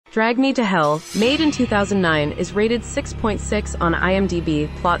Drag Me to Hell, made in 2009, is rated 6.6 on IMDB.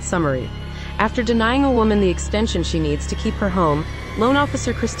 Plot summary. After denying a woman the extension she needs to keep her home, loan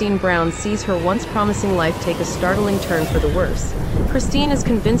officer Christine Brown sees her once promising life take a startling turn for the worse. Christine is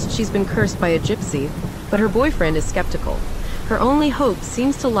convinced she's been cursed by a gypsy, but her boyfriend is skeptical. Her only hope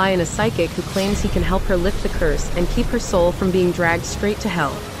seems to lie in a psychic who claims he can help her lift the curse and keep her soul from being dragged straight to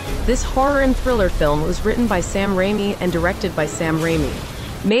hell. This horror and thriller film was written by Sam Raimi and directed by Sam Raimi.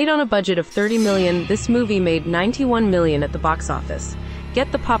 Made on a budget of $30 million, this movie made $91 million at the box office.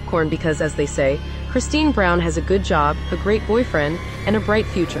 Get the popcorn because, as they say, Christine Brown has a good job, a great boyfriend, and a bright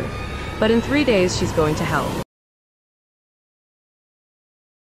future. But in 3 days she's going to hell.